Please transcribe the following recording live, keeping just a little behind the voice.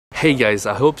Hey guys,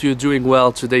 I hope you're doing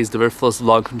well. Today is the very first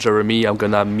vlog from Jeremy. I'm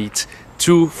gonna meet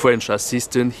two French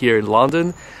assistants here in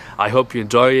London. I hope you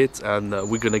enjoy it, and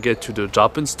we're gonna get to the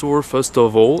Japan store first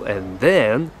of all, and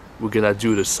then we're gonna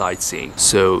do the sightseeing.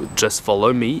 So just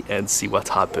follow me and see what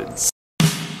happens.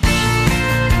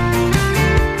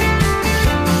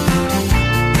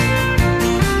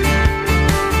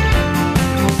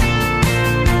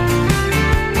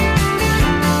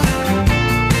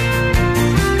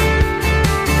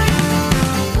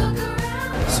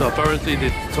 So apparently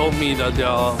they told me that they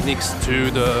are next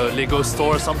to the Lego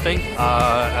store or something.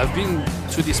 I've been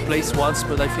to this place once,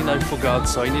 but I think I forgot,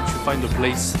 so I need to find the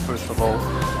place first of all.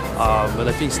 But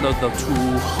I think it's not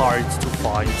too hard to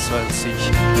find, so let's see.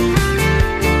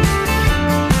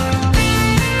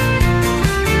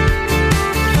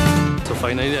 So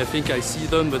finally I think I see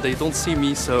them, but they don't see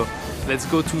me, so let's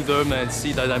go to them and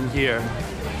see that I'm here.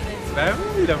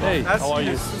 Hey, how are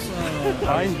you?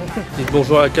 Fine. Dites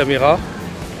bonjour à la caméra.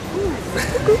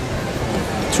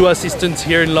 Two assistants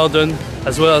here in London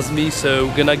as well as me, so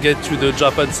we're gonna get to the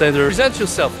Japan Center. Present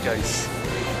yourself, guys.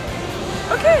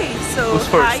 Okay, so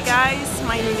hi guys,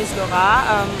 my name is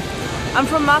Laura. I'm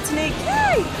from Martinique,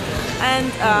 yay! And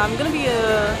I'm gonna be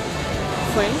a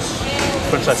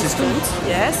French assistant.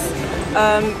 Yes,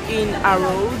 in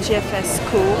Arrow GFS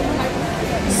school.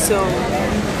 So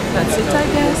that's it, I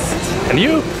guess. And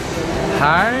you?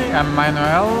 Hi, I'm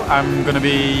Manuel. I'm gonna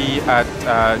be at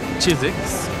Chiswick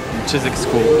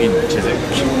School in Chiswick.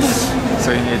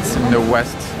 So it's in the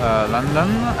West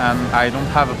London, and I don't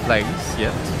have a place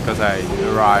yet because I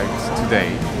arrived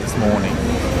today, this morning,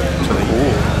 actually.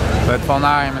 Ooh. But for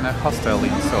now, I'm in a hostel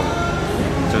in Seoul.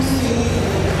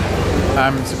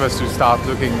 I'm supposed to start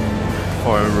looking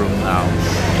for a room now.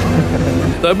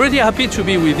 So I'm really happy to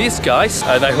be with these guys,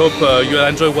 and I hope you'll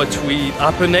enjoy what will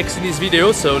happen next in this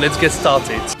video, so let's get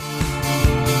started.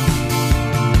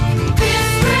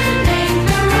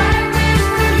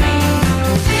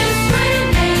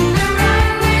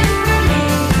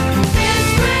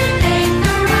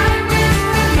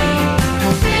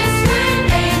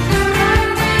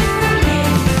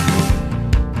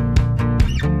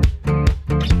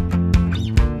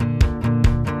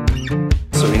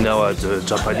 So we're now at the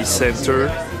Japanese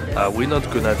Center. We're not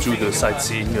gonna do the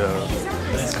sightseeing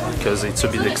because it's a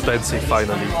bit expensive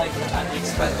finally.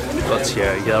 But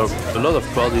yeah, you have a lot of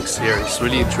products here. It's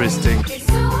really interesting.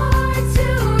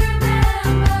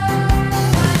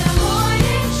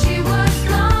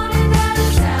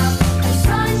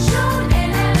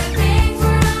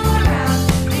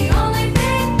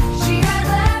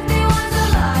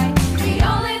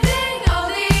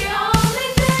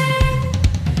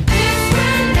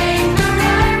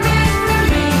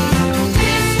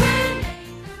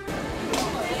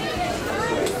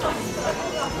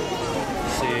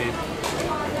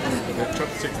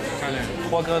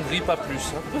 Trois grains de riz, pas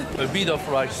plus. Hein? A bit of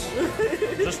rice,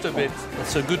 just a bit.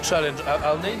 It's a good challenge.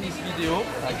 I'll name this video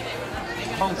like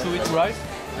how to eat rice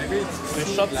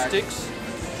with chopsticks,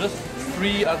 just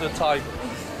 3 at a time.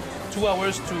 2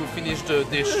 hours to finish the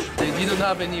dish. They didn't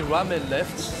have any ramen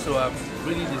left, so I'm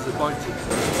really disappointed.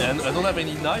 And I don't have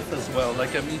any knife as well.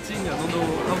 Like I'm eating, I don't know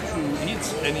how to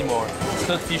eat anymore. It's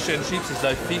not fish and chips, it's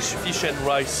like fish and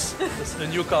rice. It's a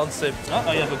new concept. Ah,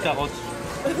 I have a carrot.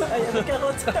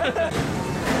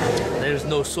 There's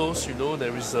no sauce, you know,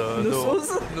 there is no sauce.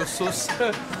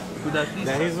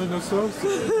 There is no sauce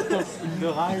in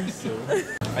the rice.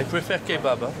 I prefer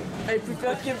kebab. Huh? I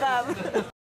prefer kebab.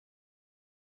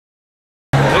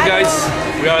 Hey guys,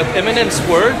 we are at M&M's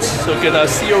World, so we're gonna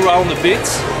see around a bit.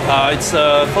 It's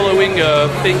following a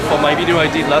thing for my video I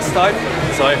did last time,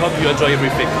 so I hope you enjoy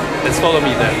everything. Let's follow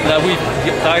me there. Now with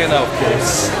Diana, of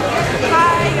course.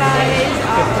 Hi guys.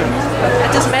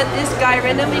 I just met this guy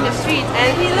randomly in the street,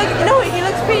 and he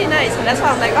looks pretty nice, and that's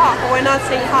why I'm like, oh, why not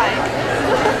saying hi?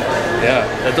 Yeah,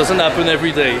 that doesn't happen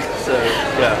every day, so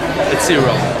yeah, let's see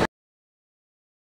around.